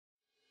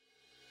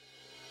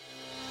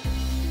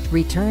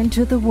Return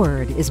to the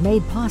Word is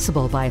made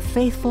possible by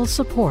faithful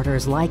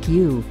supporters like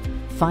you.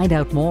 Find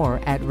out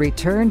more at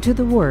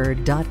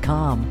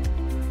returntotheword.com.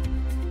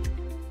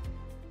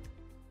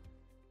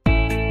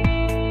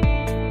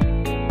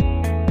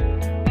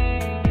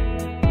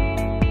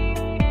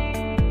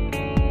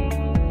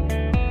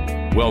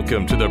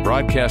 Welcome to the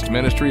broadcast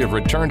ministry of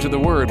Return to the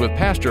Word with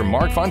Pastor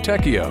Mark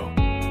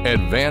Fontecchio,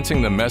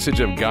 advancing the message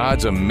of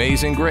God's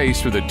amazing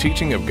grace through the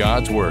teaching of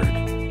God's Word.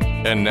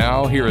 And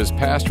now, here is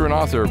pastor and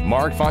author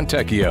Mark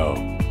Fontecchio.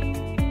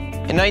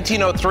 In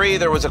 1903,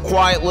 there was a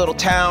quiet little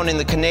town in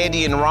the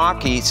Canadian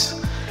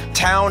Rockies,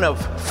 town of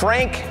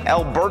Frank,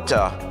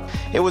 Alberta.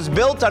 It was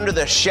built under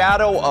the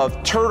shadow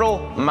of Turtle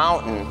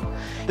Mountain.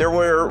 There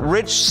were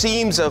rich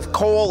seams of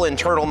coal in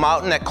Turtle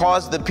Mountain that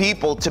caused the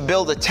people to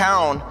build a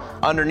town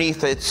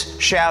underneath its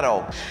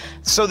shadow.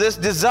 So this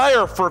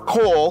desire for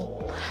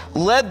coal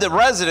led the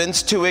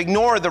residents to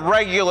ignore the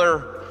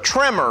regular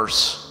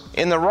tremors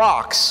in the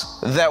rocks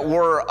that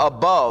were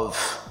above.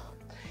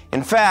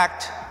 In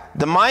fact,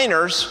 the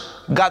miners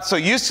got so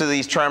used to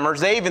these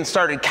tremors, they even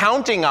started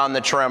counting on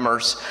the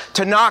tremors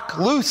to knock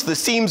loose the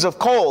seams of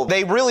coal.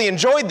 They really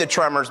enjoyed the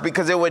tremors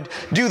because it would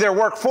do their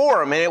work for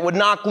them, and it would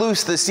knock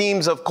loose the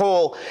seams of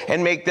coal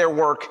and make their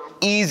work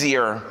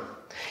easier.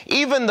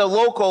 Even the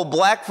local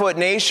Blackfoot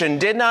Nation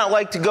did not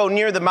like to go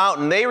near the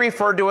mountain. They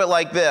referred to it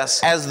like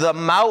this, as the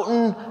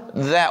mountain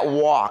that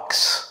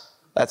walks.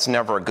 That's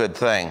never a good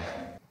thing.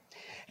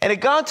 And it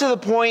got to the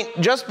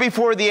point just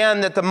before the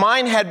end that the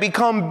mine had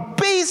become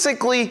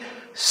basically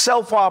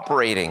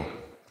self-operating.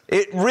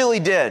 It really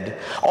did.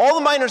 All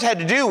the miners had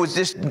to do was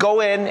just go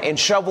in and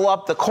shovel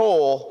up the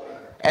coal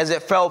as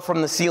it fell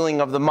from the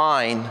ceiling of the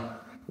mine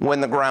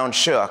when the ground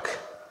shook.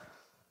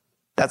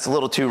 That's a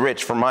little too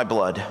rich for my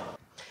blood.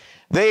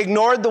 They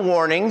ignored the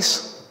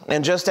warnings,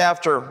 and just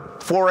after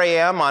 4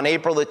 a.m. on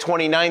April the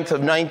 29th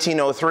of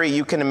 1903,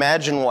 you can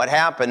imagine what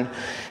happened.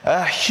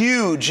 A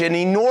huge and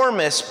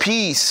enormous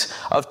piece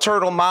of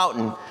Turtle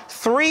Mountain,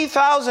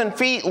 3,000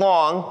 feet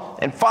long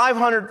and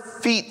 500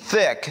 feet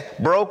thick,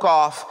 broke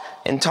off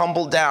and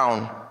tumbled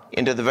down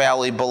into the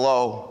valley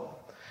below.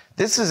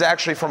 This is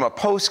actually from a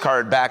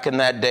postcard back in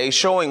that day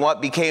showing what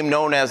became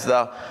known as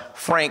the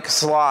Frank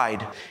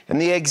Slide.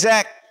 And the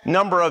exact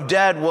number of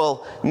dead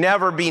will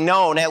never be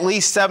known. At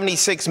least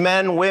 76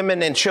 men,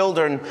 women, and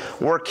children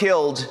were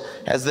killed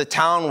as the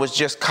town was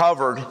just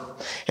covered.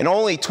 And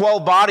only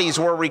 12 bodies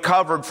were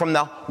recovered from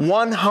the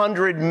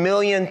 100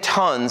 million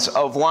tons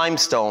of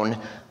limestone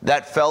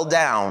that fell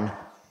down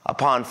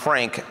upon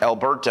Frank,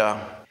 Alberta.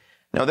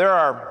 Now, there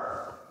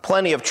are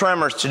plenty of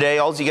tremors today.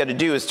 All you got to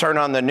do is turn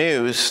on the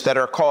news that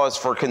are cause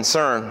for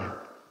concern.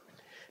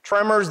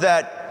 Tremors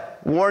that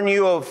warn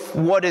you of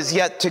what is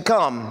yet to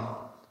come.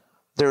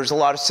 There's a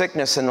lot of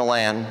sickness in the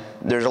land.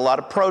 There's a lot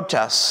of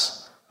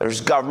protests.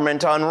 There's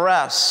government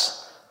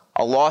unrest,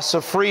 a loss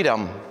of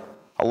freedom.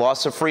 A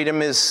loss of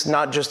freedom is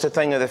not just a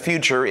thing of the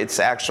future, it's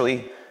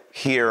actually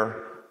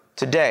here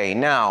today,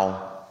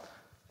 now.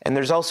 And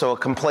there's also a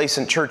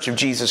complacent Church of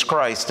Jesus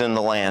Christ in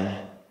the land.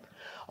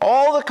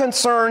 All the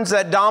concerns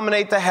that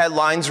dominate the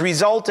headlines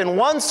result in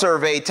one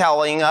survey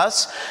telling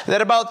us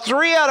that about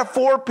 3 out of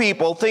 4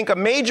 people think a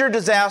major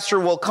disaster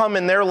will come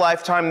in their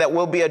lifetime that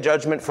will be a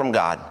judgment from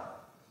God.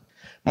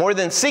 More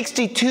than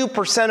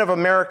 62% of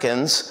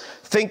Americans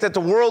think that the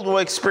world will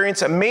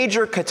experience a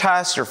major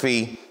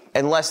catastrophe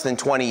in less than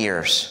 20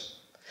 years.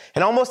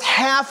 And almost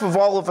half of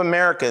all of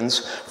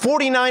Americans,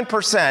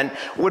 49%,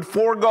 would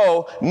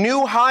forego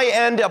new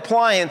high-end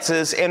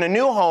appliances in a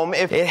new home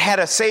if it had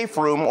a safe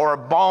room or a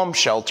bomb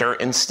shelter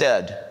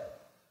instead.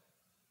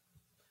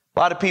 A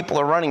lot of people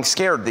are running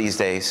scared these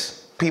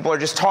days. People are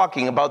just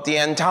talking about the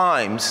end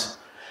times.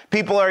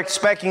 People are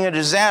expecting a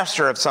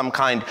disaster of some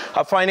kind,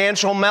 a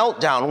financial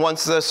meltdown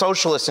once the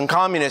socialists and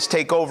communists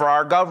take over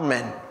our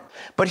government.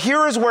 But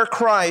here is where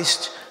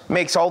Christ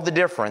makes all the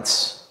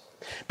difference.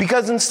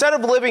 Because instead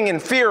of living in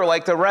fear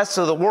like the rest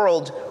of the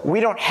world, we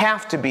don't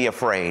have to be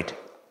afraid.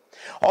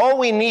 All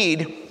we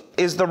need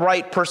is the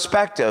right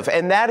perspective,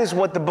 and that is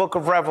what the book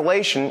of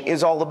Revelation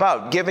is all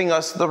about, giving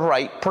us the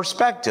right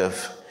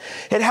perspective.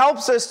 It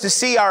helps us to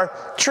see our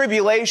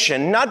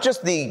tribulation, not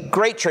just the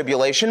great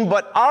tribulation,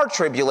 but our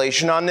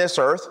tribulation on this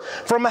earth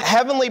from a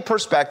heavenly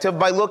perspective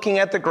by looking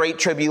at the great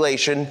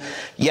tribulation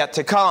yet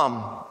to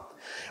come.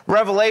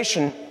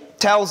 Revelation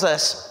tells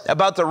us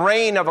about the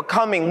reign of a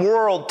coming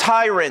world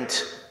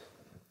tyrant.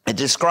 It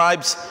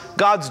describes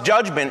God's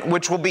judgment,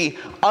 which will be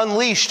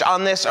unleashed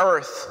on this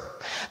earth.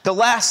 The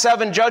last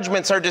 7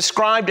 judgments are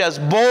described as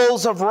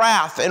bowls of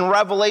wrath in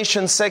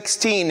Revelation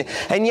 16.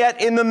 And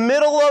yet, in the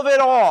middle of it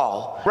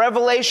all,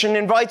 Revelation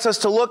invites us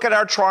to look at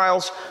our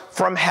trials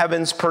from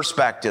heaven's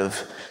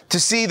perspective, to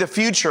see the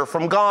future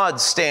from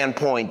God's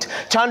standpoint,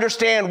 to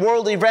understand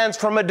world events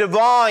from a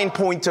divine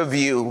point of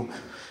view.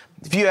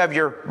 If you have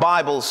your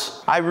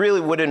Bibles, I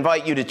really would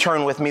invite you to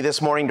turn with me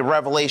this morning to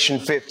Revelation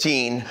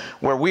 15,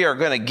 where we are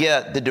going to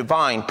get the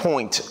divine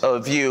point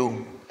of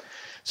view.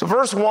 So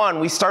verse 1,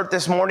 we start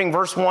this morning.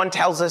 Verse 1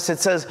 tells us, it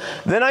says,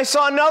 "Then I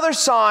saw another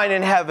sign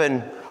in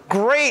heaven,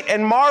 great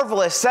and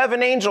marvelous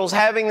 7 angels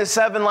having the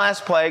 7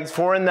 last plagues,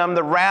 for in them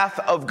the wrath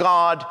of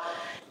God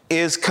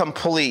is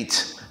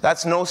complete.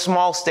 That's no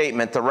small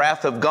statement. The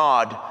wrath of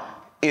God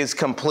is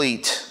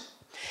complete.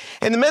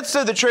 In the midst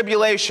of the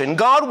tribulation,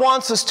 God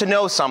wants us to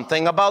know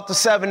something about the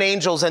 7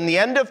 angels and the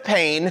end of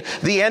pain,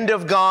 the end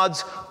of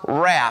God's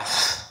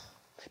wrath.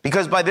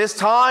 Because by this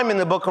time in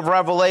the book of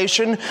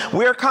Revelation,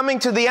 we are coming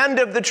to the end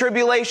of the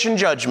tribulation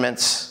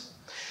judgments.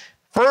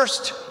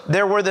 First,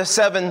 there were the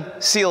 7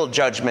 sealed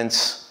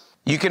judgments.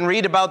 You can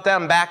read about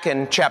them back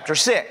in chapter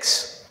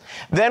 6.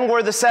 Then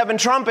were the 7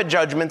 trumpet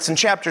judgments in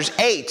chapters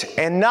 8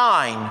 and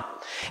 9.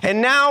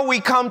 And now we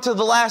come to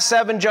the last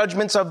 7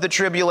 judgments of the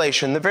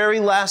tribulation, the very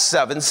last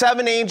 7.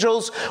 7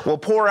 angels will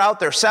pour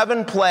out their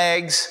 7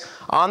 plagues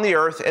on the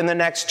earth in the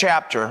next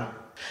chapter.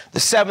 The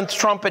 7th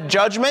trumpet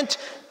judgment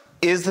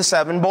is the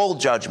 7 bowl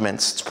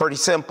judgments. It's pretty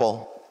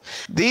simple.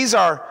 These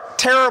are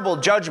terrible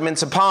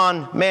judgments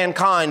upon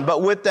mankind,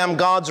 but with them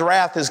God's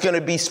wrath is going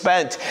to be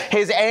spent.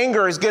 His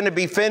anger is going to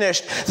be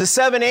finished. The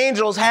 7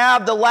 angels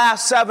have the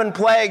last 7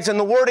 plagues, and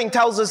the wording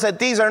tells us that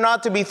these are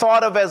not to be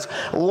thought of as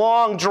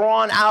long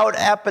drawn out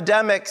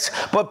epidemics,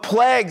 but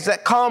plagues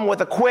that come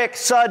with a quick,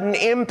 sudden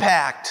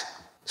impact.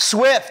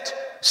 Swift,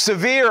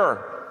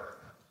 severe,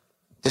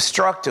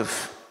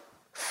 destructive,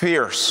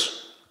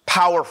 fierce,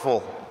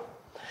 powerful.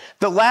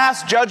 The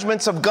last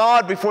judgments of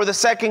God before the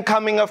second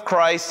coming of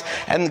Christ,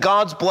 and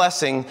God's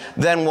blessing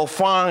then will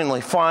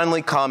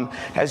finally come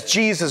as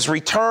Jesus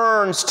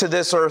returns to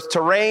this earth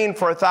to reign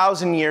for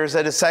 1,000 years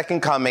at his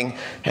second coming,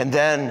 and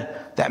then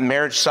that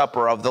marriage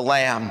supper of the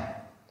Lamb.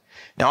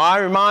 Now I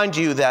remind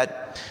you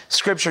that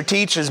Scripture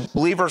teaches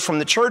believers from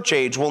the church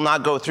age will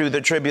not go through the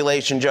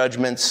tribulation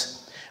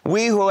judgments.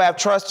 We who have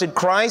trusted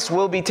Christ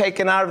will be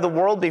taken out of the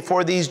world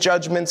before these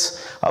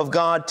judgments of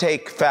God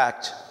take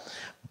effect.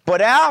 But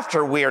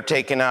after we are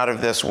taken out of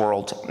this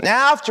world,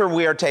 after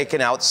we are taken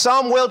out,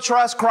 some will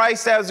trust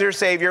Christ as their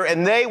Savior,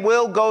 and they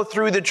will go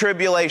through the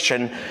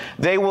tribulation.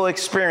 They will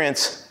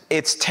experience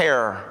its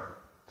terror.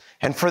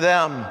 And for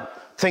them,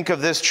 think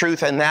of this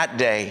truth in that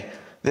day.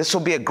 This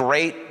will be a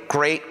great,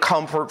 great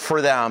comfort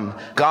for them.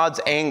 God's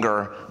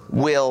anger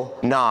will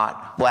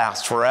not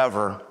last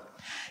forever.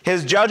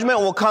 His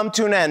judgment will come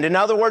to an end. In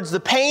other words, the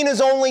pain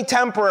is only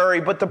temporary,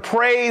 but the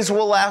praise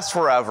will last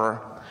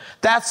forever.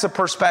 That's the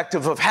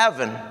perspective of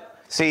heaven.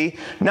 See,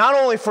 not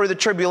only for the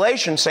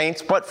tribulation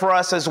saints, but for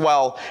us as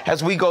well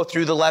as we go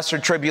through the lesser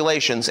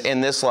tribulations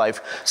in this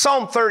life.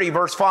 Psalm 30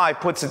 verse 5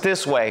 puts it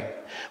this way: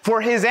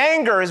 for his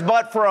anger is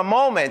but for a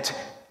moment,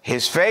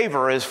 his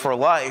favor is for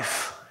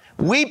life.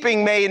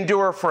 Weeping may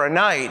endure for a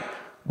night,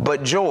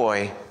 but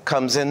joy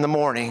comes in the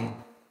morning.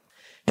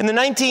 In the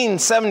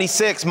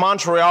 1976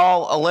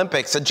 Montreal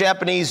Olympics, a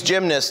Japanese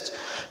gymnast,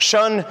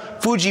 Shun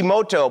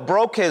Fujimoto,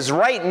 broke his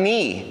right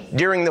knee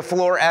during the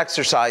floor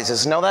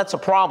exercises. Now that's a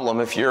problem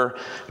if you're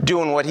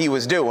doing what he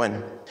was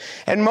doing.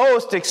 And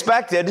most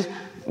expected,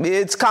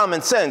 it's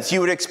common sense, you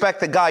would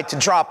expect the guy to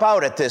drop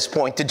out at this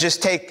point, to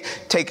just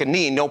take a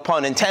knee, no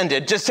pun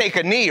intended, just take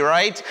a knee,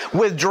 right?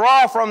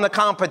 Withdraw from the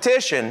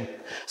competition.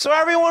 So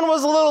everyone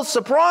was a little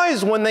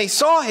surprised when they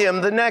saw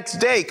him the next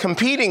day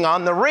competing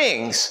on the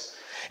rings.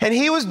 And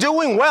he was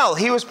doing well.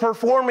 He was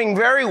performing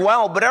very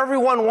well, but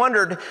everyone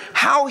wondered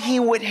how he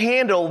would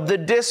handle the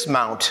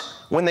dismount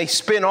when they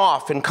spin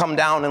off and come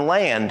down and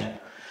land.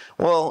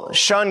 Well,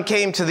 Shun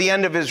came to the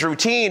end of his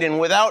routine, and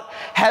without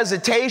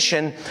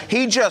hesitation,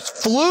 he just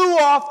flew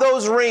off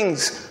those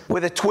rings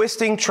with a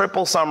twisting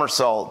triple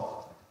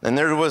somersault. And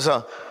there was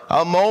a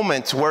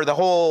moment where the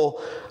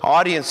whole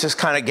audience just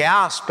kind of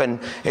gasped, and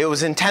it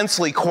was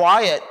intensely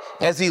quiet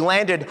as he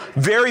landed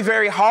very,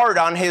 very hard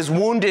on his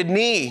wounded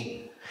knee.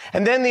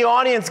 And then the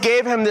audience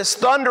gave him this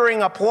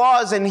thundering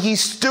applause, and he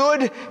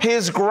stood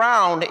his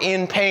ground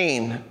in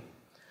pain.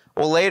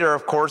 Well, later,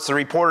 of course, the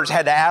reporters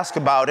had to ask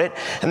about it,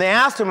 and they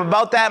asked him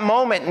about that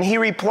moment, and he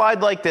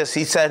replied like this.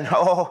 He said,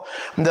 "Oh,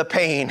 the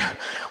pain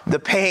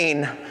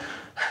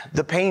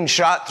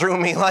shot through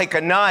me like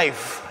a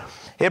knife.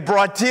 It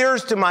brought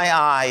tears to my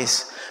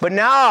eyes. But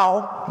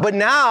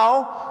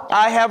now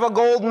I have a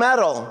gold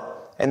medal,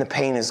 and the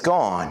pain is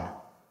gone."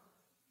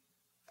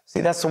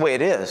 See, that's the way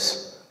it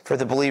is for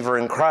the believer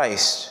in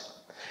Christ.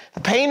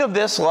 The pain of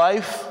this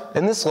life,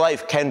 and this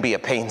life can be a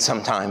pain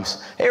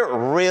sometimes. It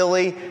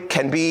really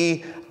can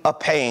be a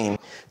pain.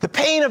 The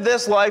pain of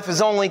this life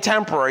is only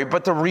temporary,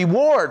 but the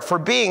reward for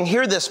being,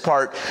 hear this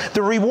part,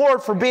 the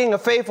reward for being a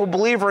faithful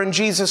believer in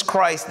Jesus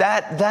Christ,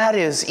 that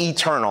is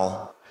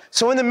eternal.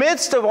 So in the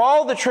midst of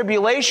all the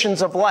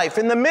tribulations of life,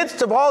 in the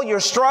midst of all your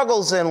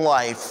struggles in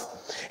life,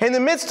 in the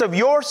midst of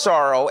your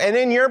sorrow and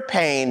in your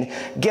pain,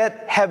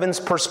 get heaven's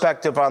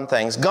perspective on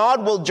things.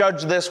 God will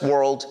judge this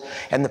world,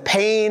 and the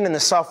pain and the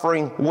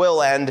suffering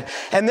will end.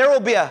 And there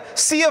will be a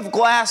sea of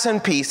glass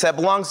and peace that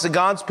belongs to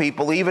God's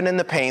people, even in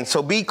the pain.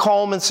 So be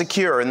calm and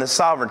secure in the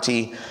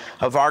sovereignty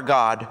of our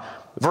God.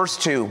 Verse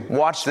 2,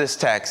 watch this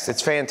text.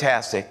 It's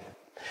fantastic.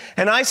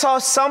 And I saw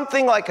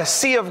something like a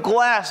sea of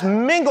glass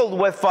mingled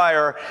with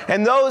fire,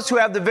 and those who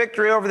have the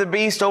victory over the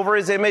beast, over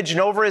his image,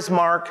 and over his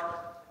mark,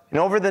 and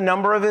over the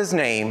number of his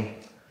name,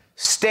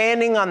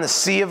 standing on the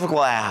sea of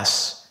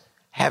glass,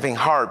 having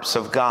harps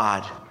of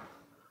God.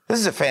 This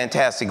is a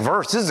fantastic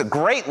verse. This is a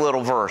great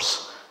little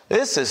verse.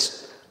 This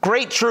is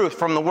great truth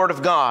from the Word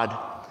of God.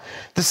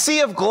 The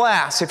sea of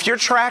glass, if you're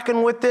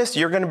tracking with this,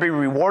 you're going to be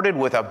rewarded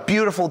with a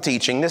beautiful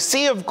teaching. The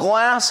sea of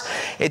glass,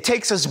 it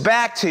takes us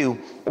back to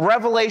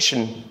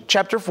Revelation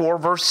chapter 4,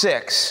 verse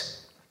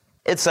 6.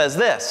 It says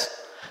this: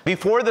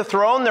 before the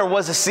throne there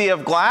was a sea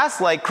of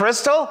glass like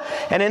crystal,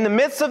 and in the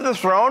midst of the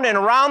throne and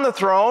around the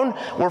throne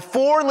were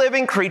 4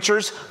 living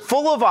creatures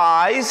full of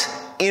eyes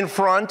in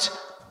front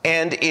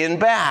and in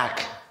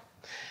back.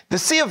 The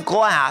sea of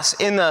glass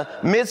in the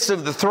midst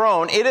of the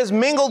throne, it is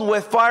mingled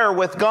with fire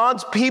with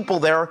God's people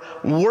there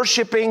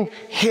worshiping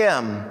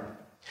Him.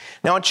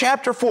 Now in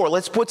chapter 4,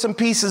 let's put some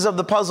pieces of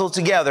the puzzle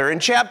together. In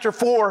chapter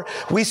 4,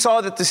 we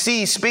saw that the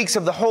sea speaks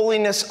of the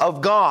holiness of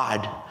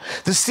God.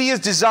 The sea is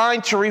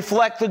designed to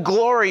reflect the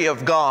glory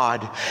of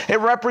God.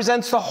 It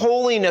represents the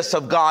holiness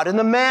of God and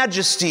the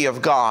majesty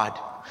of God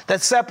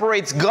that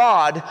separates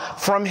God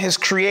from His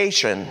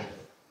creation.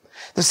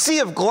 The sea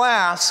of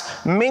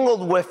glass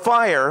mingled with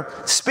fire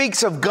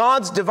speaks of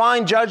God's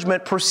divine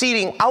judgment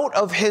proceeding out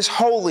of His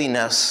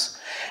holiness.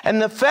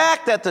 And the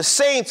fact that the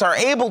saints are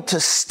able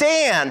to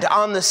stand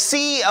on the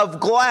sea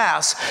of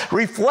glass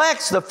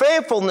reflects the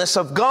faithfulness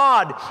of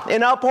God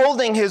in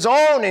upholding His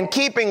own and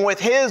keeping with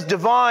His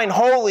divine,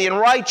 holy, and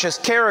righteous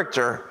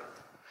character.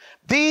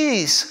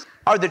 These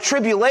are the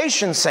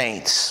tribulation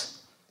saints,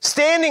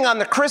 standing on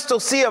the crystal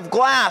sea of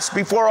glass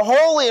before a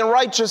holy and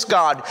righteous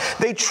God.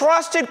 They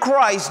trusted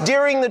Christ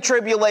during the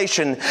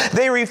tribulation.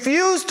 They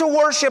refused to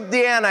worship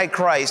the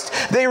Antichrist.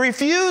 They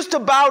refused to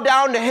bow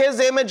down to His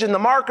image and the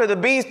mark of the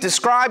beast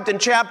described in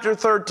chapter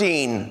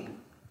 13.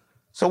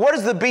 So what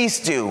does the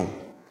beast do?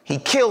 He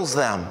kills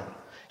them.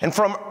 And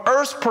from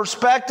earth's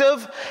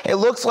perspective, it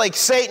looks like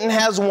Satan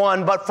has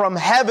won, but from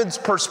heaven's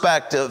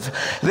perspective,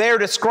 they are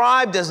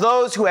described as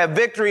those who have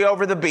victory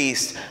over the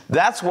beast.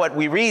 That's what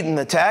we read in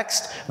the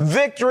text,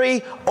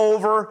 victory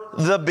over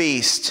the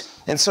beast.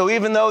 And so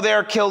even though they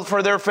are killed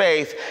for their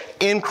faith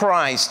in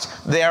Christ,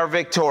 they are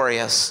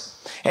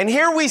victorious. And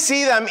here we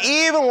see them,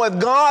 even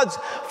with God's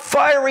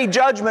fiery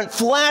judgment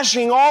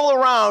flashing all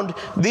around,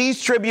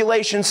 these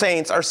tribulation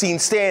saints are seen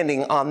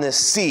standing on this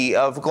sea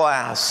of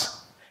glass,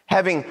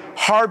 having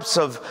harps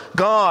of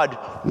God,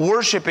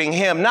 worshiping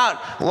Him.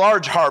 Not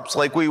large harps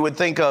like we would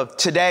think of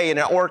today in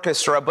an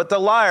orchestra, but the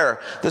lyre,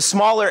 the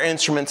smaller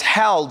instruments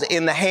held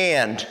in the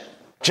hand.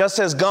 Just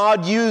as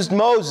God used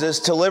Moses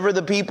to deliver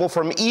the people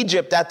from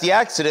Egypt at the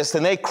Exodus,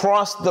 and they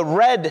crossed the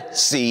Red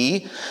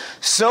Sea,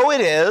 so it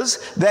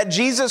is that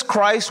Jesus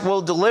Christ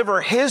will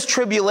deliver His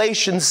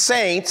tribulation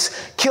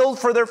saints, killed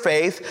for their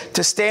faith,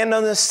 to stand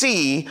on the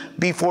sea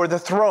before the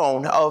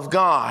throne of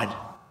God.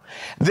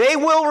 They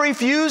will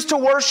refuse to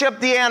worship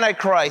the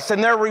Antichrist,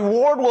 and their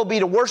reward will be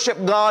to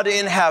worship God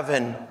in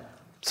heaven.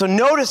 So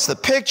notice the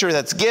picture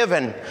that's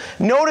given.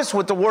 Notice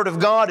what the Word of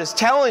God is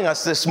telling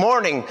us this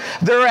morning.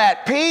 They're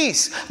at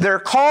peace. They're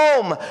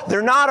calm.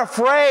 They're not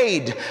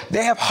afraid.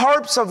 They have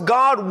harps of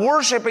God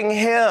worshiping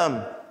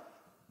Him.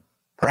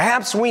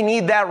 Perhaps we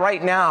need that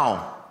right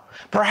now.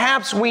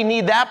 Perhaps we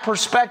need that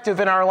perspective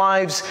in our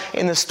lives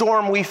in the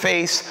storm we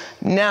face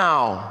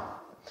now.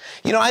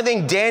 You know, I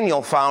think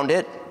Daniel found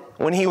it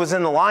when he was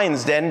in the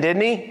lion's den,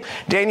 didn't he?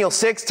 Daniel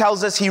 6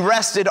 tells us he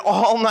rested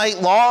all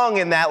night long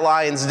in that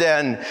lion's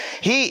den.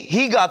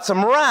 He got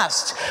some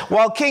rest,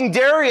 while King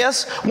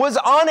Darius was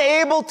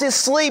unable to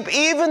sleep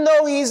even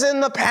though he's in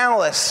the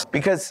palace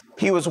because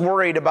he was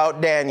worried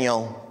about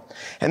Daniel.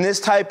 And this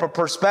type of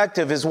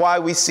perspective is why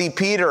we see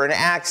Peter in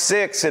Acts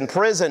 6 in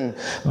prison,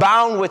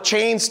 bound with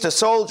chains to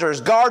soldiers,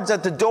 guards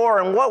at the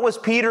door. And what was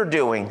Peter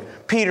doing?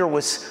 Peter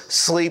was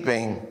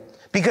sleeping.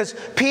 Because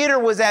Peter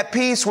was at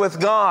peace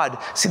with God.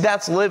 See,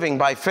 that's living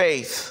by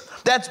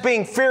faith. That's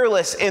being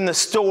fearless in the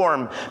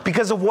storm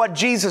because of what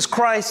Jesus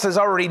Christ has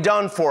already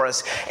done for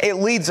us. It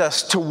leads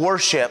us to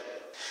worship.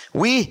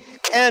 We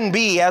can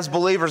be, as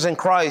believers in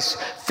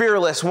Christ,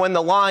 fearless when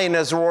the lion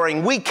is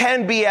roaring. We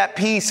can be at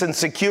peace and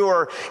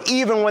secure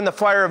even when the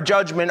fire of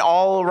judgment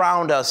all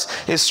around us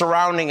is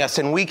surrounding us,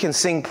 and we can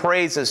sing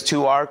praises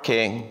to our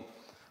King.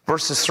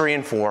 Verses 3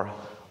 and 4.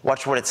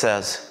 Watch what it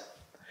says.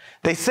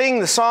 They sing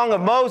the song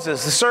of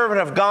Moses, the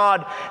servant of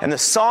God, and the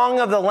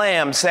song of the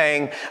Lamb,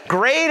 saying,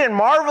 "Great and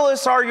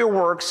marvelous are your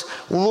works,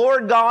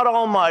 Lord God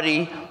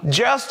Almighty.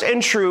 Just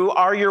and true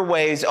are your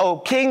ways, O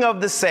King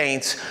of the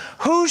saints.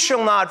 Who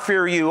shall not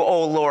fear you,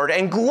 O Lord,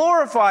 and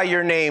glorify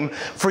your name?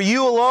 For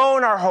you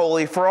alone are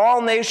holy, for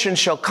all nations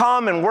shall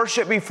come and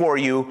worship before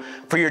you,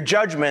 for your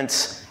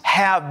judgments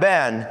have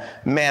been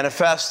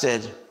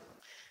manifested."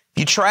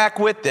 You track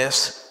with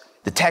this.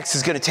 The text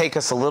is going to take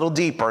us a little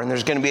deeper, and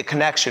there's going to be a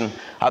connection,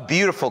 a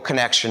beautiful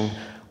connection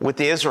with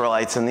the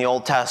Israelites in the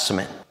Old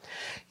Testament.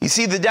 You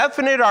see, the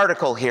definite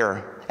article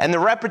here and the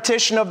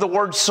repetition of the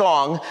word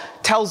song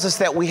tells us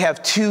that we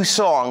have two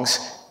songs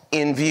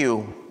in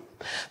view.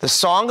 The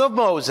song of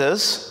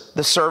Moses,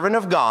 the servant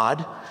of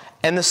God,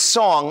 and the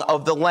song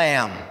of the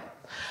Lamb.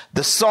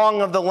 The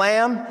Song of the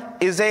Lamb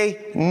is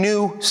a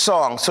new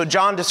song. So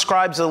John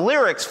describes the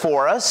lyrics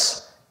for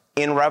us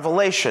in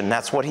Revelation.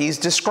 That's what he's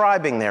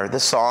describing there, the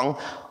Song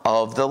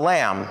of the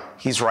Lamb.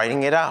 He's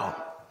writing it out.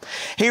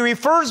 He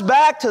refers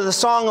back to the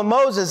Song of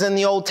Moses in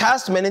the Old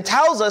Testament and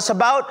tells us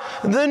about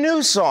the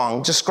new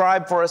song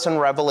described for us in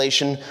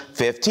Revelation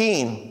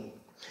 15.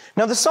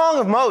 Now, the Song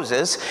of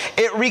Moses,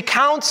 it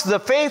recounts the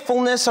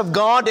faithfulness of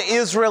God to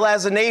Israel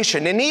as a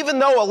nation. And even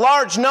though a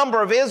large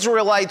number of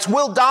Israelites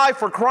will die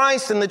for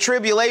Christ in the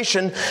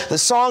tribulation, the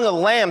Song of the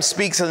Lamb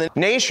speaks of the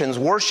nations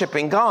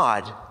worshiping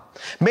God,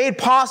 made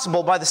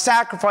possible by the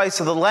sacrifice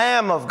of the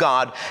Lamb of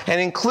God,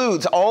 and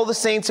includes all the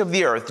saints of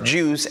the earth,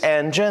 Jews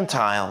and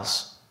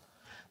Gentiles.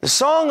 The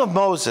Song of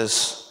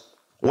Moses,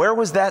 where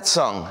was that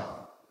sung?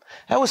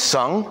 That was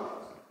sung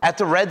at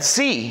the Red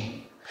Sea.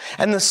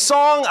 And the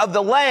Song of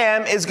the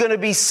Lamb is going to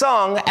be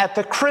sung at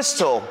the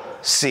Crystal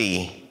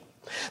Sea.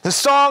 The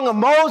Song of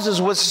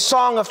Moses was a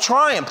song of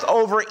triumph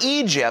over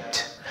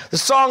Egypt. The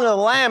Song of the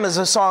Lamb is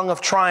a song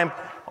of triumph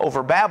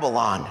over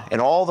Babylon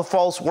and all the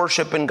false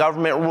worship and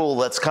government rule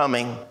that's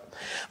coming.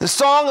 The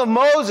Song of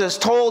Moses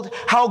told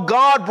how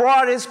God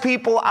brought his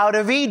people out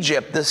of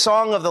Egypt. The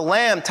Song of the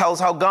Lamb tells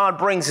how God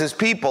brings his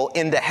people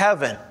into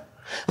heaven.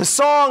 The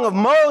Song of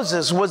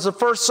Moses was the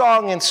first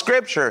song in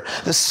Scripture.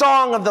 The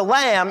Song of the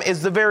Lamb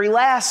is the very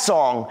last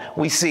song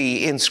we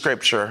see in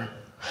Scripture.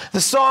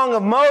 The Song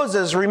of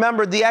Moses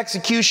remembered the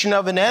execution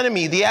of an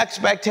enemy, the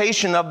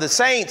expectation of the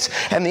saints,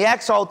 and the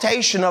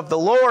exaltation of the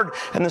Lord.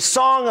 And the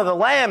Song of the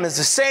Lamb is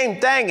the same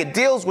thing. It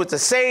deals with the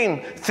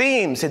same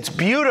themes. It's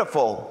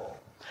beautiful.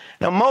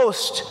 Now,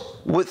 most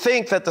would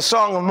think that the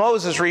Song of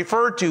Moses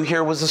referred to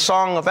here was the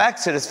song of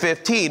Exodus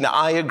 15.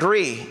 I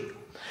agree.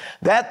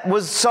 That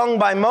was sung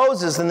by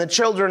Moses and the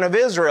children of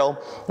Israel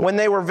when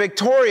they were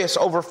victorious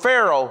over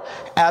Pharaoh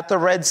at the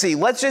Red Sea.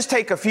 Let's just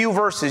take a few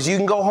verses. You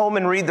can go home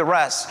and read the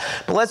rest.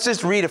 But let's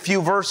just read a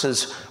few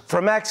verses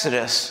from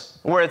Exodus,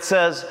 where it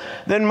says,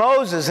 "Then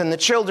Moses and the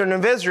children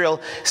of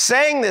Israel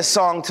sang this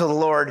song to the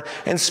Lord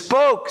and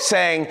spoke,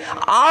 saying,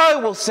 I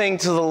will sing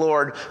to the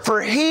Lord,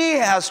 for he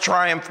has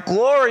triumphed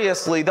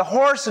gloriously. The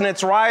horse and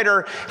its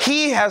rider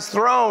he has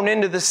thrown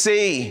into the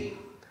sea.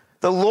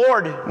 The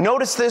Lord,"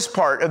 notice this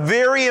part, a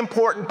very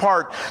important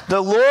part,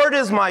 "the Lord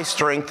is my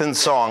strength and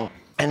song,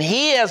 and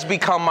he has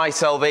become my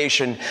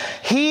salvation.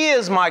 He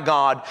is my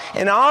God,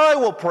 and I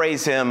will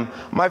praise him,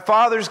 my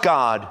Father's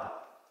God,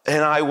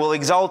 and I will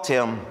exalt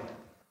him."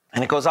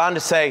 And it goes on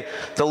to say,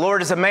 "The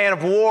Lord is a man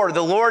of war.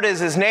 The Lord is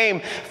his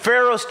name.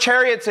 Pharaoh's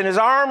chariots and his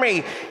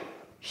army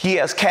he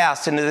has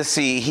cast into the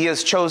sea. He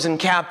has chosen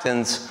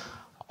captains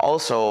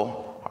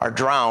also are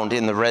drowned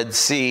in the Red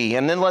Sea."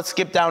 And then let's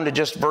skip down to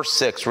just verse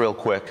 6 real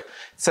quick.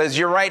 It says,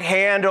 "Your right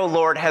hand, O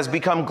Lord, has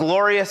become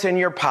glorious in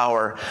your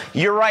power.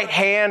 Your right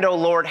hand, O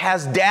Lord,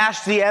 has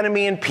dashed the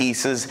enemy in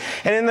pieces.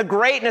 And in the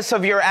greatness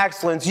of your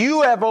excellence,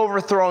 you have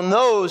overthrown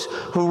those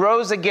who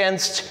rose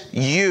against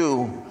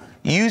you.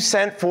 You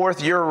sent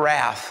forth your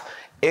wrath.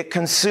 It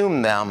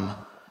consumed them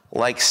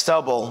like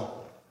stubble."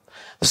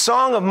 The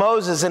Song of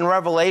Moses in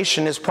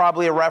Revelation is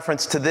probably a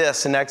reference to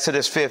this in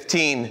Exodus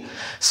 15.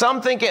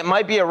 Some think it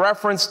might be a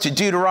reference to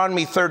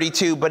Deuteronomy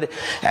 32, but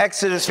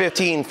Exodus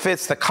 15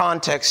 fits the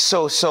context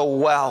so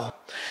well.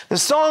 The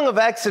song of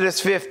Exodus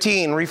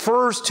 15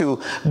 refers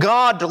to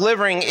God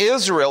delivering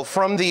Israel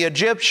from the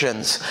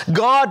Egyptians,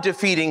 God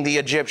defeating the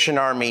Egyptian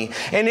army,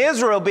 and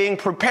Israel being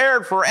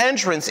prepared for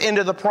entrance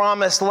into the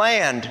promised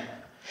land.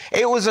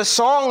 It was a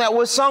song that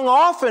was sung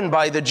often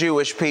by the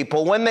Jewish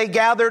people when they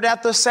gathered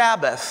at the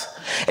Sabbath.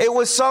 It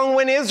was sung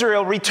when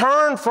Israel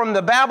returned from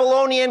the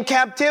Babylonian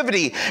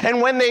captivity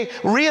and when they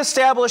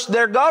reestablished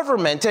their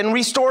government and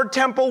restored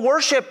temple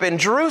worship in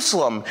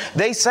Jerusalem.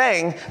 They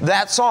sang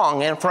that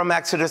song and from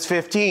Exodus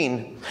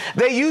 15.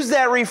 They used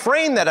that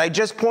refrain that I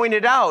just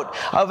pointed out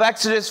of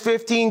Exodus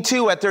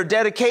 15:2 at their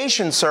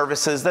dedication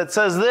services that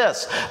says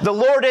this, "The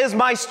Lord is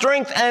my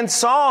strength and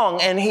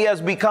song, and he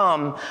has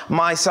become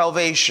my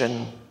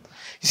salvation."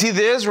 You see,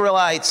 the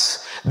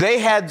Israelites, they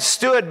had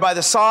stood by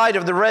the side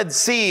of the Red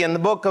Sea in the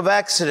book of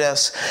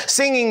Exodus,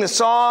 singing the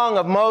song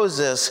of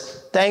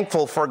Moses,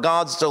 thankful for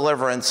God's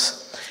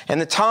deliverance.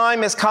 And the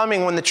time is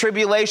coming when the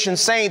tribulation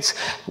saints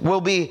will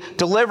be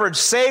delivered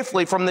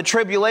safely from the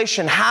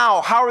tribulation.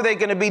 How? How are they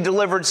going to be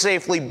delivered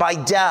safely? By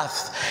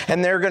death.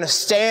 And they're going to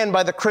stand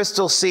by the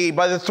crystal sea,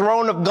 by the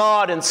throne of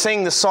God, and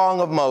sing the song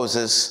of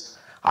Moses.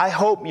 I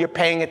hope you're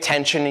paying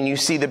attention and you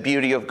see the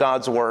beauty of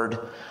God's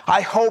word.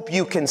 I hope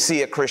you can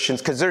see it, Christians,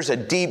 because there's a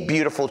deep,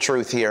 beautiful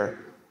truth here.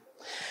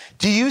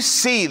 Do you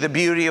see the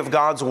beauty of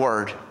God's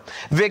word?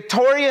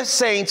 Victorious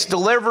saints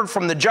delivered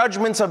from the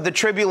judgments of the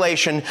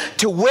tribulation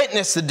to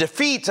witness the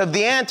defeat of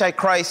the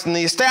Antichrist and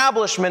the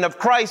establishment of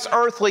Christ's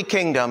earthly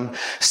kingdom,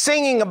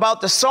 singing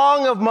about the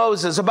song of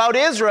Moses, about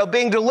Israel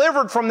being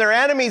delivered from their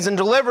enemies and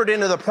delivered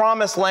into the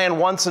promised land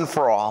once and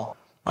for all.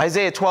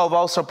 Isaiah 12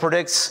 also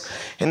predicts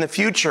in the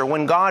future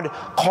when God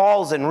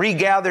calls and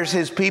regathers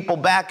his people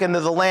back into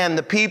the land,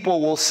 the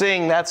people will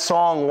sing that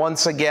song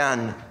once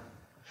again.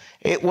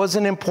 It was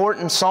an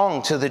important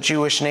song to the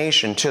Jewish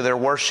nation, to their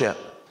worship.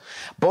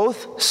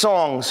 Both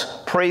songs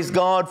praise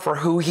God for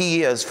who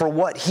He is, for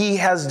what He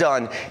has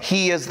done.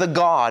 He is the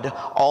God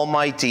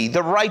Almighty,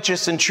 the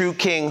righteous and true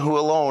King who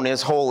alone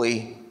is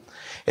holy.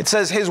 It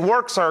says His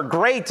works are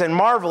great and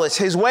marvelous.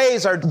 His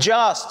ways are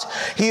just.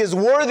 He is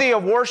worthy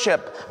of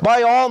worship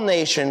by all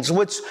nations,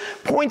 which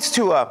points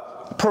to a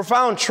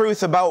profound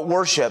truth about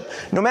worship.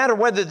 No matter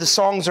whether the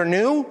songs are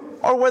new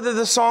or whether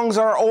the songs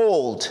are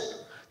old,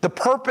 the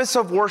purpose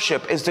of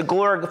worship is to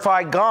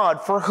glorify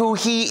God for who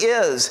He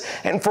is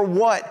and for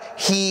what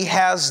He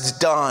has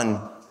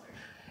done.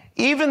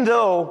 Even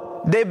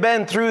though they've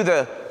been through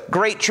the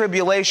great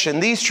tribulation,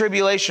 these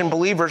tribulation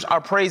believers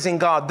are praising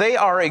God. They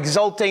are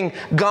exalting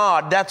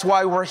God. That's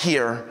why we're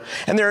here.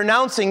 And they're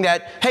announcing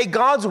that, hey,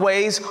 God's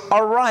ways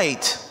are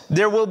right.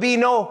 There will be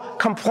no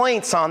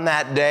complaints on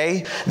that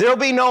day. There'll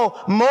be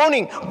no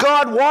moaning.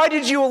 God, why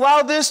did you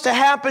allow this to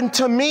happen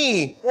to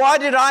me? Why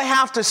did I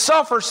have to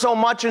suffer so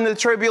much in the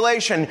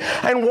tribulation?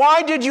 And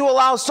why did you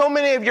allow so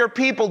many of your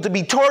people to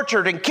be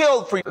tortured and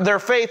killed for their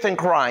faith in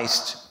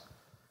Christ?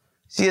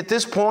 See, at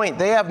this point,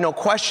 they have no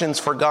questions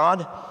for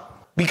God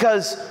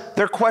because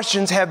their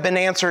questions have been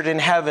answered in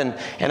heaven.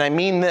 And I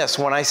mean this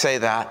when I say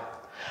that.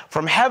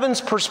 From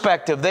heaven's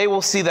perspective, they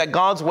will see that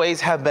God's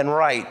ways have been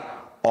right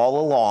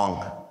all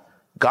along.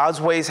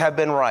 God's ways have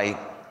been right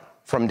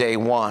from day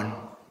one.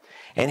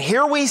 And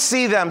here we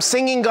see them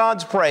singing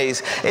God's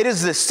praise. It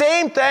is the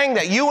same thing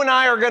that you and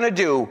I are going to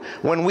do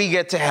when we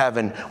get to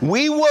heaven.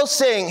 We will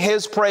sing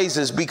His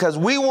praises because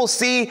we will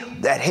see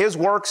that His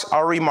works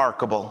are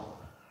remarkable.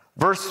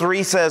 Verse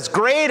 3 says,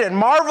 "Great and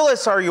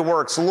marvelous are your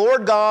works,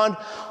 Lord God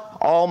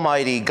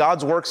Almighty."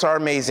 God's works are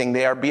amazing.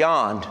 They are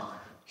beyond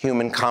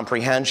human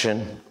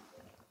comprehension.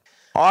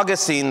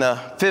 Augustine, the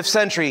 5th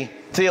century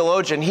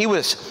theologian, he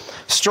was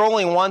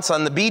strolling once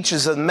on the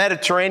beaches of the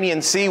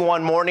Mediterranean Sea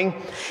one morning.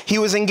 He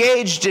was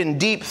engaged in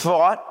deep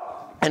thought,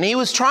 and he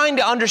was trying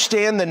to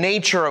understand the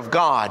nature of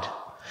God.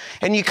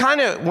 And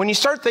when you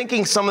start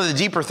thinking some of the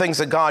deeper things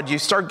of God, you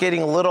start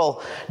getting a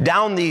little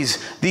down these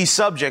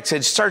subjects.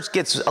 It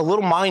gets a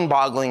little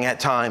mind-boggling at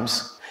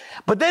times.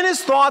 But then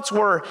his thoughts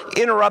were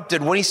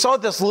interrupted when he saw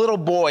this little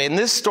boy. And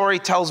this story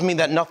tells me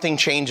that nothing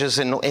changes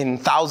in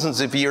thousands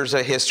of years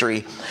of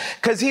history.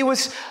 Because he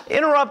was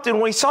interrupted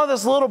when he saw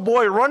this little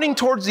boy running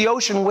towards the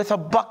ocean with a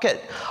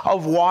bucket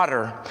of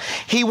water.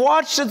 He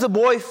watched as the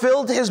boy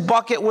filled his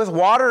bucket with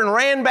water and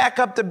ran back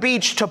up the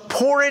beach to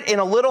pour it in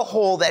a little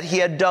hole that he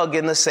had dug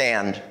in the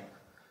sand.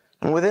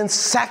 And within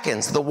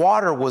seconds, the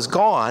water was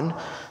gone,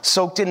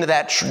 soaked into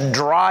that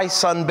dry,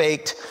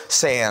 sun-baked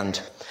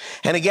sand.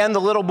 And again, the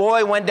little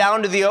boy went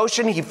down to the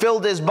ocean. He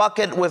filled his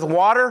bucket with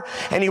water,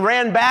 and he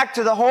ran back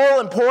to the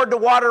hole and poured the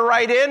water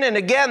right in. And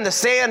again, the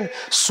sand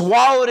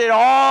swallowed it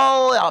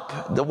all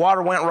up. The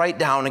water went right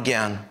down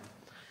again.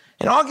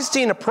 And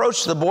Augustine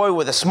approached the boy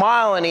with a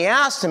smile, and he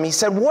asked him, he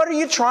said, "What are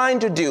you trying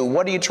to do?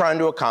 What are you trying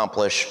to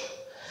accomplish?"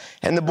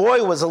 And the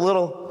boy was a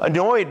little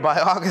annoyed by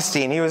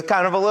Augustine. He was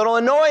kind of a little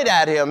annoyed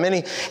at him.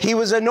 And he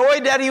was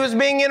annoyed that he was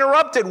being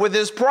interrupted with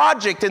his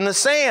project in the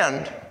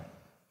sand.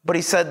 But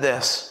he said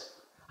this,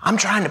 "I'm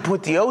trying to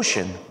put the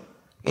ocean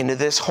into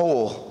this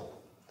hole."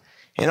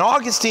 And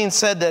Augustine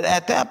said that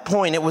at that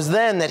point, it was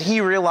then that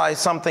he realized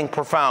something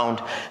profound,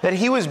 that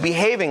he was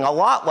behaving a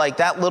lot like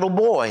that little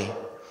boy.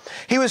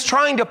 He was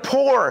trying to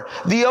pour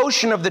the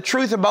ocean of the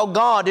truth about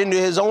God into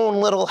his own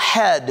little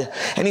head,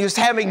 and he was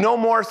having no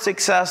more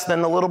success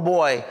than the little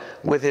boy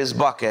with his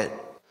bucket.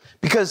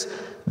 Because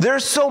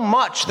there's so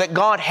much that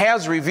God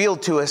has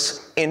revealed to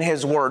us in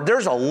His Word.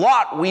 There's a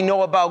lot we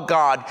know about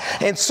God.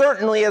 And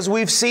certainly, as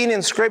we've seen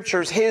in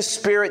Scriptures, His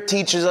Spirit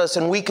teaches us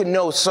and we can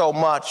know so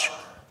much.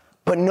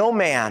 But no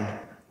man,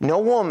 no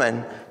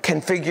woman can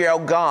figure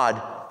out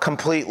God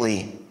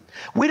completely.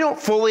 We don't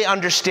fully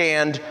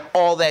understand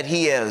all that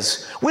He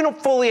is. We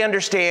don't fully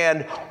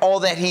understand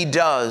all that He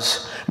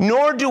does.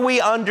 Nor do we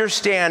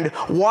understand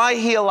why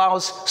He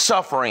allows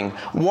suffering,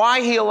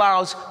 why He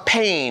allows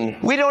pain.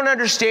 We don't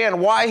understand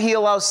why He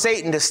allows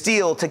Satan to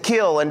steal, to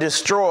kill, and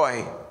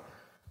destroy.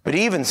 But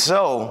even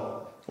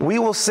so, we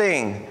will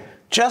sing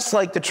just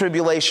like the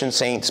tribulation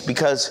saints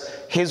because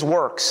His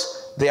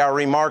works, they are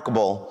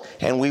remarkable,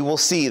 and we will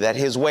see that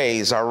His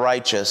ways are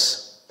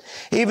righteous.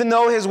 Even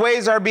though His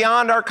ways are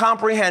beyond our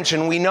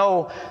comprehension, we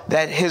know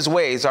that His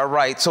ways are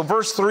right. So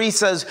verse 3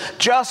 says,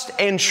 "Just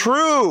and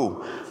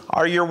true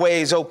are your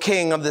ways, O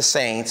King of the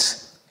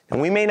saints."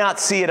 And we may not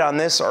see it on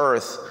this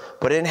earth,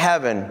 but in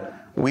heaven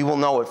we will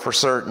know it for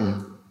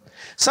certain.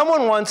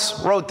 Someone once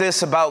wrote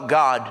this about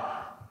God,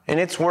 and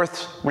it's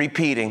worth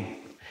repeating.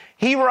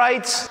 He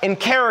writes, "In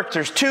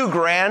characters too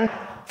grand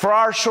for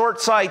our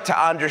short sight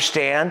to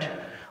understand,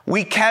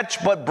 we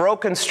catch but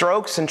broken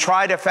strokes and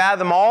try to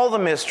fathom all the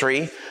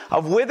mystery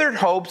of withered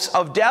hopes,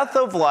 of death,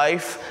 of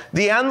life,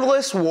 the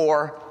endless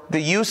war, the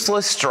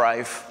useless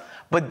strife.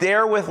 But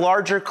there with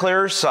larger,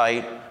 clearer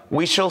sight,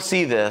 we shall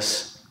see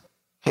this,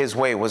 His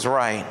way was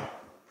right."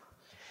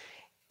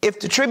 If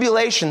the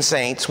tribulation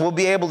saints will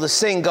be able to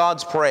sing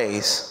God's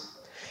praise,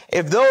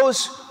 if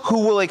those who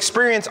will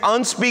experience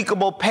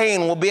unspeakable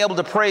pain will be able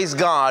to praise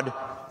God,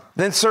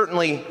 then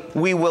certainly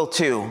we will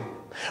too.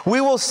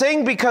 We will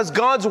sing because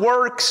God's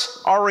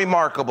works are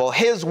remarkable.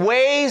 His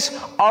ways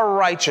are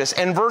righteous.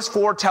 And verse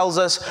 4 tells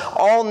us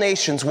all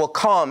nations will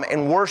come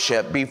and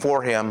worship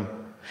before him.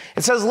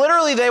 It says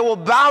literally they will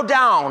bow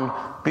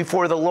down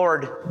before the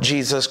Lord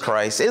Jesus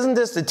Christ. Isn't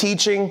this the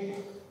teaching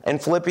in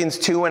Philippians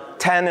 2 and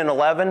 10 and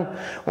 11,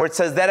 where it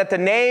says that at the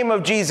name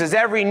of Jesus,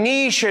 every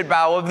knee should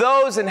bow, of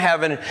those in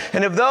heaven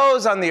and of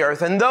those on the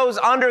earth and those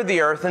under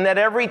the earth, and that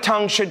every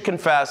tongue should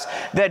confess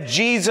that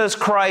Jesus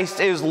Christ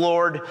is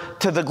Lord,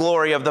 to the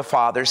glory of the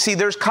Father. See,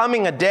 there's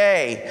coming a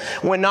day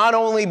when not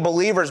only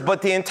believers,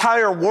 but the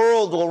entire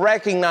world will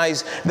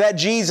recognize that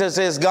Jesus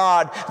is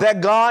God, that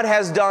God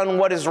has done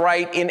what is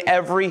right in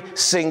every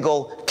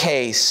single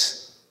case.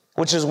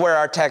 Which is where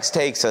our text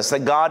takes us,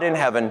 that God in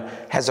heaven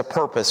has a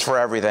purpose for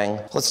everything.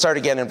 Let's start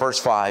again in verse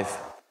 5.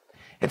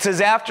 It says,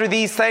 after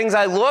these things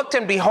I looked,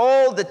 and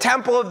behold, the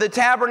temple of the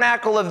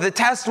tabernacle of the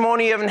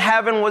testimony in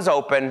heaven was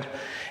opened.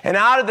 And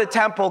out of the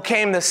temple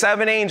came the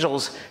 7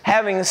 angels,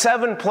 having the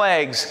 7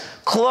 plagues,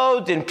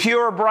 clothed in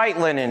pure bright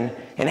linen,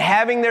 and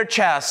having their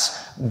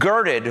chests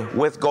girded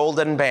with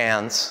golden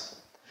bands.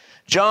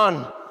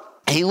 John,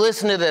 he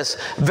listened to this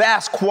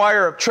vast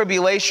choir of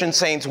tribulation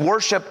saints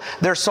worship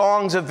their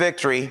songs of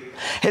victory.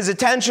 His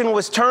attention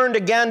was turned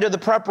again to the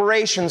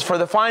preparations for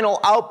the final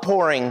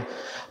outpouring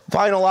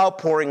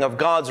of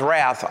God's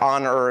wrath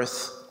on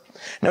earth.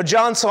 Now,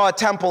 John saw a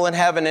temple in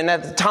heaven, and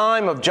at the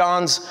time of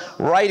John's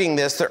writing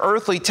this, the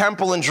earthly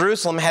temple in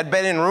Jerusalem had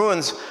been in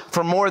ruins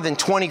for more than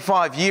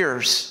 25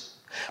 years.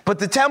 But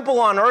the temple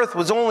on earth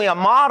was only a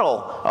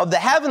model of the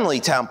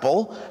heavenly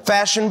temple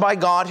fashioned by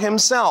God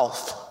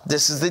himself.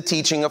 This is the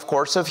teaching, of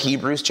course, of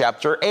Hebrews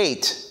chapter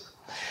 8.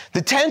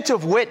 The tent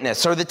of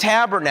witness, or the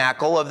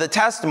tabernacle of the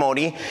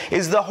testimony,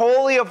 is the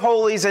holy of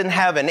holies in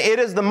heaven. It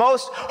is the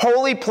most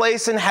holy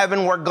place in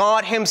heaven where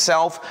God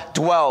himself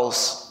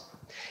dwells.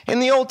 In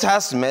the Old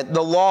Testament,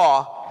 the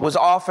law was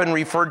often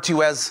referred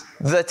to as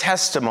the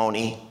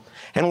testimony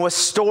and was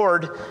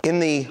stored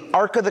in the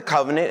Ark of the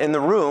Covenant in the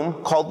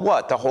room called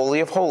what? The Holy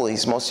of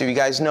Holies. Most of you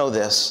guys know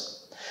this.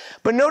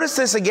 But notice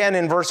this again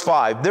in verse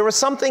 5. There was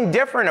something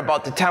different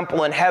about the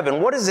temple in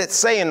heaven. What does it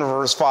say in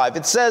verse 5?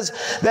 It says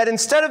that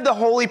instead of the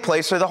holy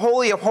place, or the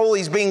Holy of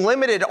Holies, being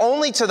limited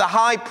only to the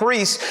high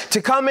priest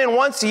to come in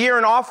once a year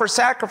and offer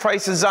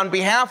sacrifices on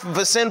behalf of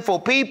a sinful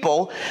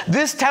people,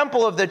 this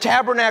temple of the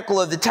tabernacle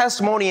of the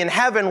testimony in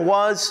heaven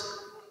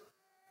was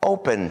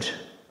opened.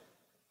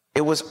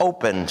 It was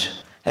opened.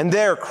 And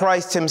there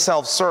Christ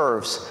himself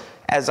serves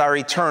as our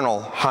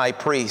eternal high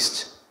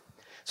priest.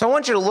 So I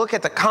want you to look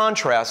at the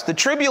contrast. The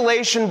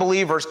tribulation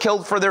believers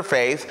killed for their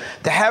faith.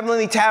 The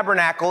heavenly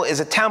tabernacle is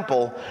a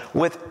temple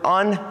with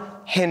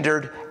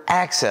unhindered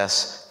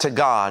access to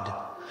God.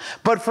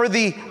 But for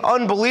the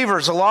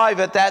unbelievers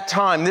alive at that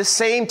time, this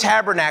same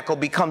tabernacle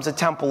becomes a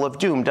temple of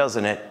doom,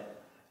 doesn't it?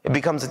 It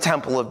becomes a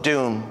temple of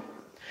doom.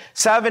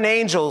 7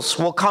 angels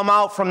will come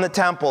out from the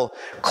temple,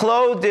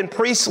 clothed in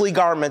priestly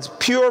garments,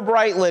 pure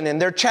bright linen,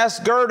 their chests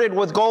girded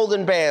with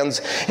golden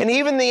bands. And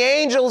even the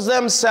angels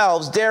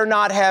themselves dare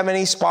not have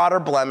any spot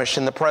or blemish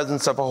in the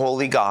presence of a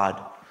holy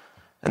God.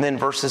 And then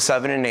verses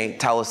 7 and 8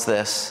 tell us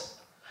this.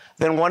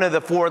 Then one of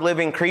the 4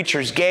 living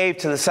creatures gave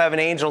to the 7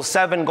 angels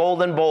 7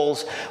 golden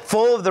bowls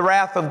full of the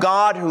wrath of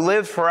God who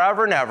lives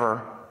forever and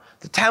ever.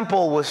 The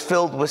temple was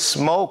filled with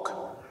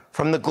smoke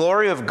from the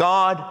glory of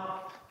God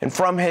and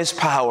from his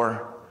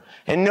power.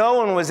 And no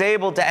one was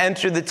able to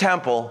enter the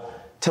temple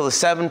till the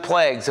 7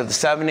 plagues of the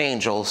 7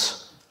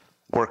 angels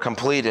were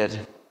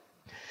completed.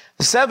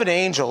 The 7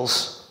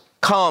 angels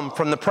come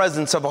from the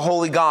presence of a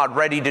holy God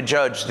ready to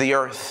judge the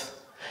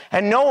earth.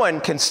 And no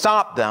one can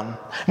stop them.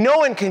 No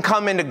one can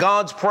come into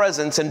God's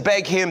presence and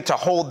beg him to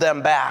hold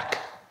them back.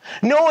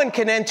 No one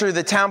can enter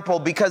the temple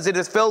because it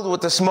is filled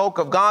with the smoke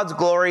of God's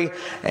glory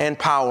and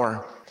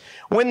power.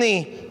 When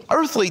the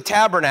earthly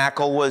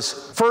tabernacle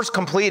was first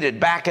completed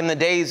back in the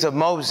days of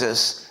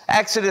Moses,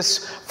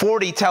 Exodus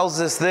 40 tells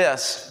us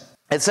this.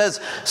 It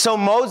says, so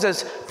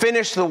Moses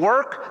finished the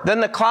work, then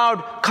the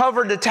cloud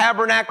covered the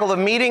tabernacle of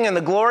meeting, and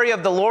the glory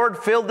of the Lord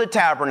filled the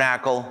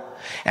tabernacle.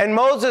 And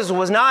Moses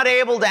was not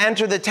able to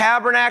enter the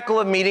tabernacle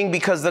of meeting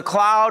because the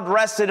cloud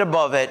rested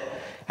above it,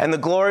 and the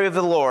glory of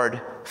the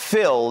Lord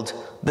filled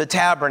the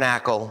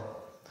tabernacle.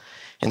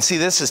 And see,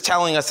 this is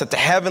telling us that the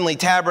heavenly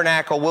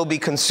tabernacle will be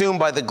consumed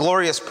by the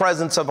glorious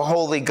presence of a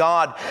holy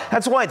God.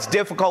 That's why it's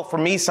difficult for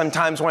me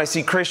sometimes when I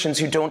see Christians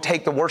who don't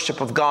take the worship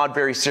of God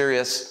very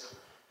serious.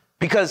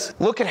 Because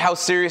look at how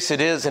serious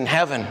it is in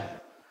heaven.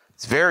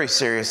 It's very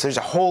serious. There's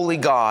a holy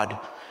God.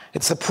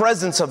 It's the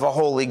presence of a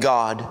holy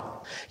God.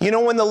 You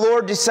know, when the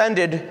Lord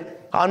descended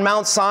on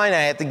Mount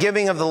Sinai at the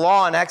giving of the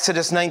law in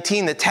Exodus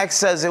 19, the text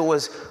says it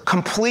was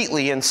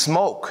completely in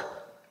smoke.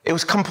 It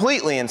was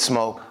completely in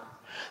smoke.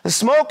 The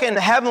smoke in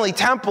the heavenly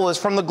temple is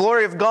from the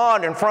glory of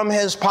God and from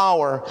his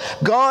power.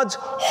 God's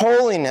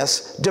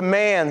holiness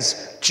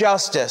demands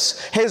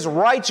justice. His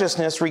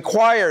righteousness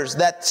requires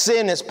that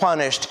sin is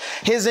punished.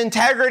 His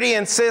integrity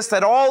insists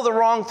that all the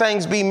wrong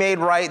things be made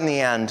right in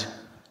the end.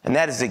 And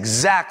that is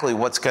exactly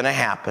what's going to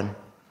happen.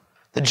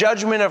 The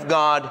judgment of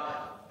God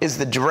is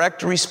the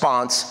direct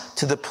response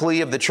to the plea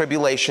of the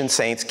tribulation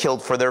saints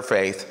killed for their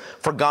faith,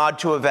 for God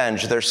to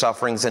avenge their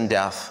sufferings and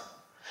death.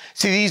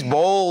 See, these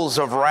bowls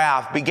of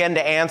wrath begin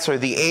to answer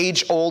the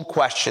age-old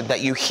question that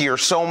you hear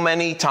so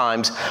many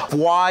times: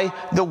 why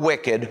the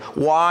wicked,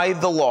 why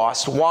the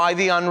lost, why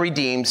the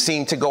unredeemed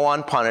seem to go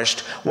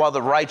unpunished while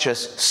the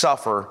righteous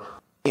suffer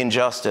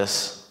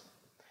injustice?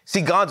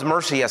 See, God's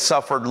mercy has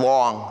suffered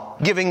long,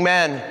 giving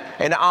men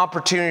an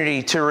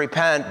opportunity to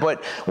repent,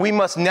 but we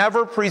must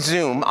never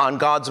presume on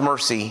God's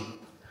mercy.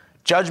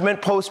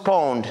 Judgment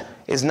postponed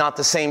is not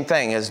the same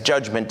thing as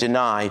judgment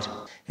denied.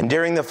 And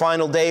during the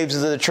final days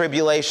of the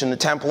tribulation, the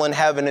temple in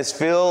heaven is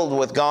filled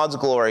with God's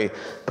glory,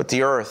 but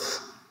the earth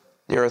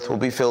will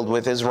be filled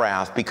with his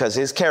wrath, because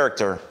his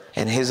character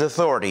and his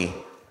authority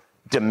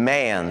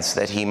demands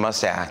that he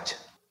must act.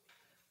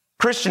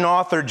 Christian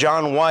author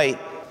John White,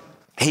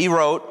 he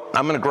wrote,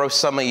 I'm going to gross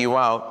some of you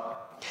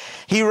out.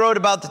 He wrote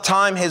about the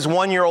time his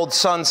 1-year-old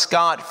son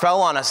Scott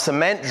fell on a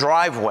cement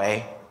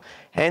driveway,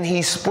 and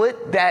he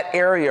split that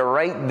area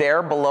right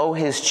there below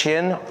his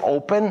chin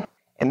open.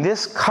 And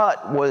this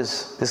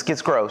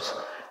gets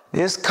gross.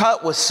 This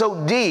cut was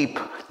so deep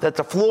that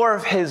the floor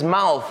of his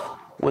mouth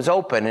was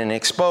open and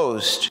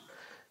exposed.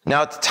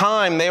 Now, at the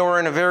time, they were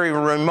in a very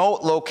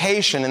remote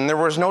location, and there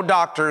was no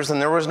doctors and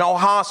there was no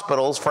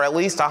hospitals for at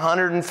least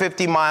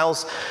 150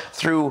 miles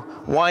through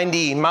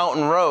windy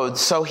mountain roads.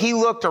 So he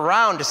looked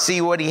around to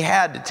see what he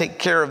had to take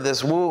care of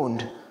this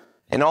wound.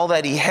 And all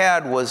that he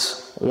had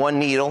was one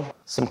needle,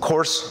 some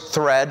coarse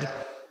thread,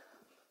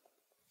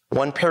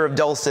 one pair of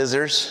dull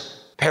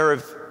scissors, a pair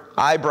of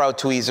eyebrow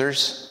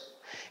tweezers.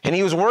 And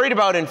he was worried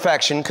about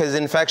infection, because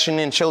infection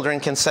in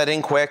children can set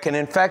in quick, and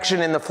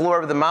infection in the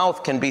floor of the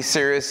mouth can be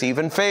serious,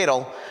 even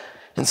fatal.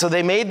 And so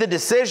they made the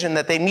decision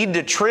that they needed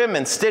to trim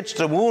and stitch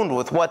the wound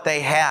with what they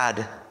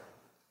had.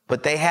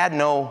 But they had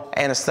no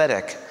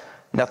anesthetic,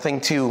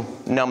 nothing to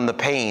numb the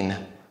pain.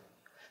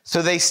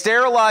 So they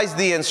sterilized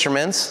the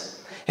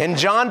instruments, and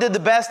John did the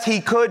best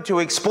he could to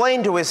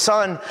explain to his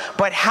son,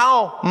 but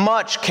how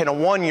much can a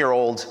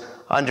 1-year-old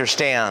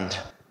understand?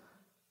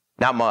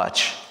 Not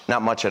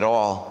much at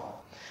all.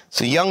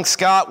 So young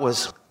Scott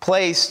was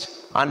placed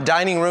on a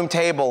dining room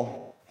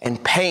table,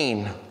 and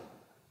pain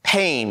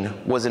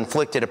was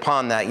inflicted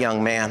upon that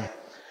young man.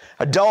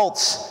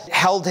 Adults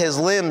held his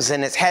limbs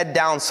and his head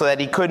down so that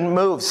he couldn't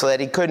move, so that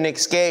he couldn't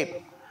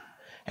escape.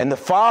 And the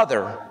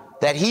father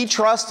that he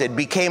trusted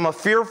became a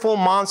fearful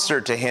monster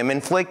to him,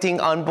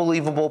 inflicting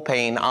unbelievable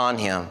pain on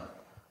him.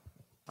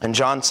 And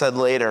John said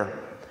later,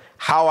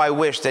 "How I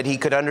wish that he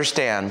could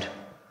understand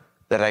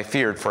that I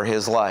feared for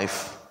his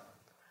life.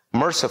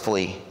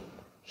 Mercifully,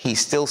 he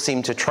still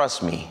seemed to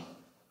trust me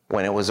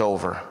when it was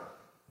over."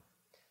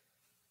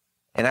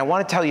 And I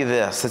want to tell you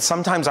this, that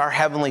sometimes our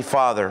Heavenly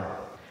Father,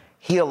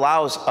 he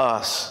allows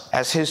us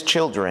as his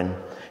children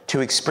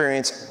to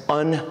experience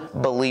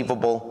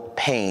unbelievable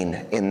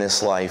pain in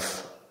this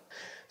life.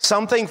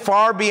 Something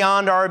far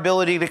beyond our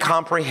ability to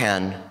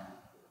comprehend.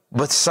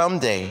 But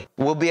someday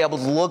we'll be able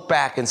to look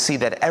back and see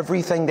that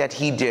everything that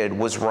he did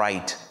was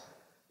right.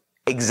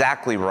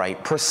 Exactly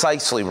right,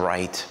 precisely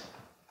right.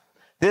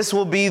 This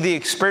will be the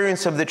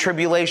experience of the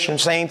tribulation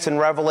saints in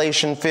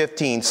Revelation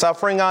 15,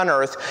 suffering on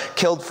earth,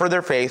 killed for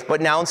their faith,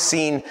 but now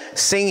seen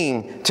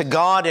singing to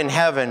God in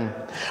heaven.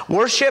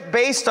 Worship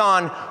based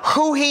on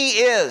who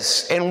he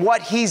is and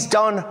what he's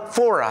done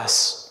for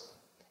us.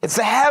 It's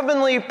the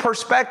heavenly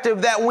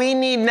perspective that we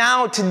need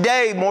now,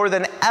 today, more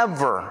than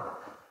ever.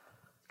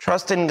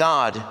 Trust in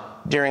God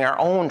during our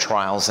own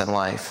trials in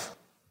life.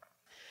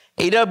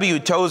 A.W.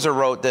 Tozer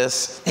wrote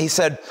this. He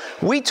said,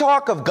 "We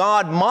talk of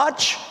God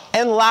much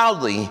and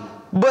loudly,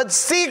 but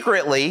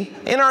secretly,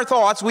 in our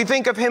thoughts, we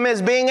think of him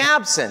as being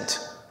absent.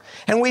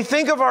 And we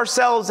think of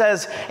ourselves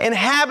as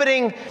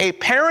inhabiting a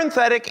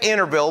parenthetic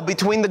interval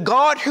between the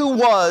God who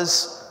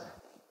was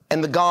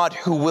and the God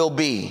who will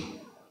be."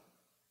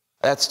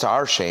 That's to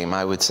our shame,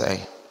 I would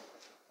say.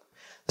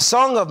 The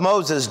Song of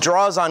Moses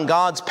draws on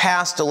God's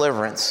past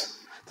deliverance.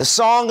 The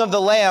Song of the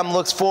Lamb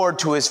looks forward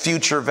to his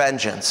future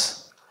vengeance.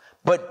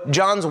 But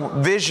John's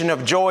vision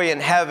of joy in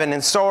heaven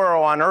and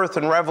sorrow on earth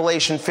in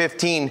Revelation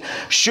 15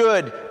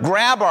 should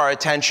grab our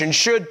attention,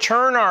 should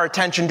turn our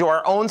attention to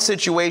our own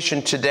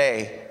situation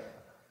today.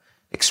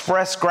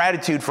 Express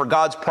gratitude for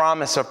God's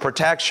promise of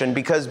protection,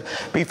 because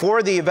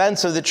before the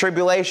events of the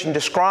tribulation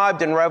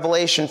described in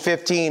Revelation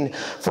 15,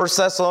 1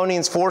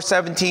 Thessalonians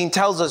 4:17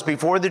 tells us,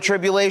 before the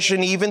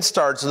tribulation even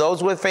starts,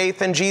 those with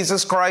faith in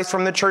Jesus Christ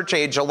from the church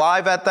age,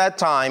 alive at that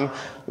time,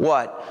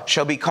 what?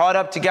 Shall be caught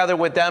up together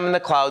with them in the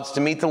clouds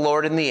to meet the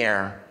Lord in the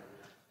air.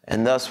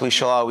 And thus we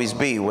shall always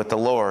be with the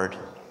Lord.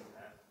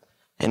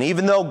 And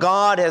even though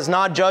God has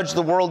not judged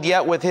the world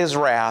yet with his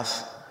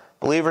wrath,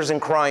 believers in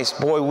Christ,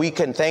 boy, we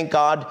can thank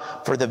God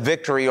for the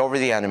victory over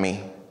the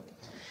enemy.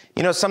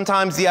 You know,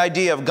 sometimes the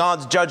idea of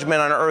God's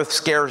judgment on earth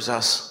scares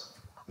us.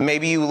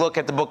 Maybe you look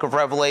at the book of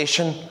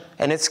Revelation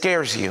and it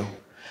scares you.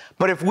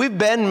 But if we've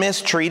been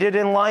mistreated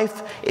in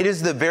life, it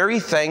is the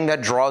very thing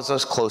that draws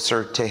us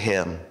closer to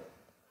him.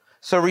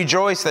 So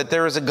rejoice that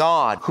there is a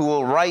God who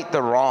will right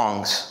the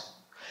wrongs.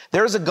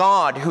 There's a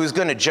God who's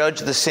going to judge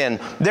the sin.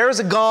 There's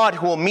a God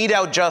who will mete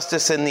out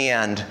justice in the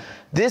end.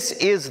 This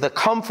is the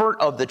comfort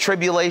of the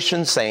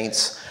tribulation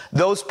saints,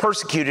 those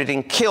persecuted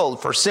and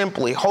killed for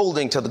simply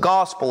holding to the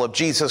gospel of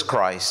Jesus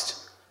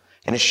Christ.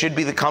 And it should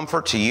be the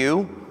comfort to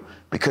you,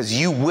 because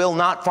you will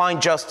not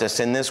find justice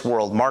in this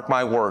world. Mark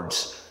my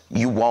words,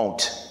 you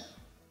won't.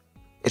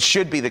 It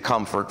should be the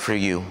comfort for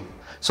you.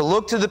 So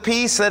look to the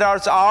peace that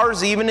is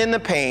ours even in the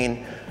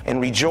pain, and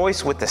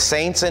rejoice with the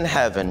saints in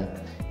heaven,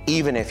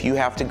 even if you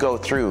have to go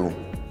through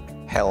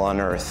hell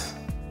on earth.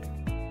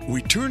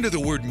 Return to the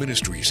Word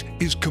Ministries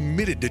is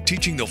committed to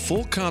teaching the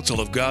full counsel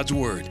of God's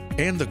Word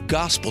and the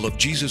gospel of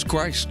Jesus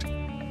Christ.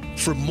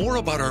 For more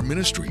about our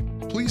ministry,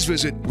 please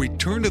visit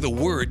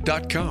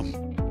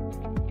returntotheword.com.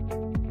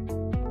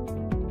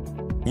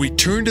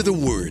 Return to the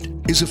Word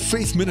is a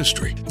faith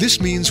ministry.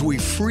 This means we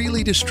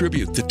freely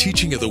distribute the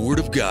teaching of the Word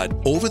of God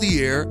over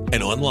the air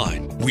and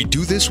online. We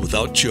do this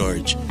without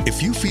charge.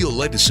 If you feel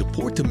led to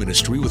support the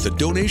ministry with a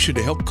donation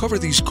to help cover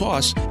these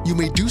costs, you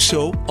may do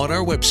so on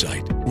our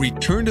website,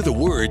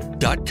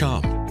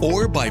 returntotheword.com,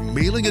 or by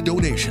mailing a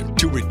donation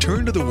to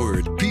Return to the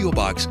Word, P.O.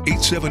 Box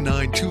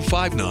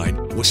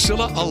 879259,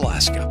 Wasilla,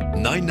 Alaska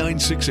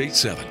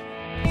 99687.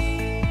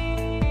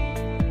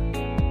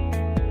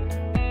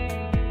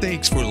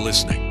 Thanks for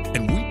listening,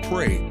 and we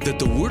pray that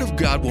the Word of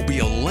God will be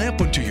a lamp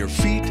unto your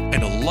feet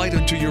and a light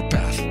unto your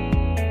path.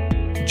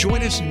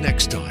 Join us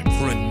next time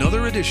for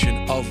another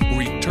edition of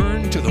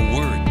Return to the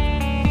Word.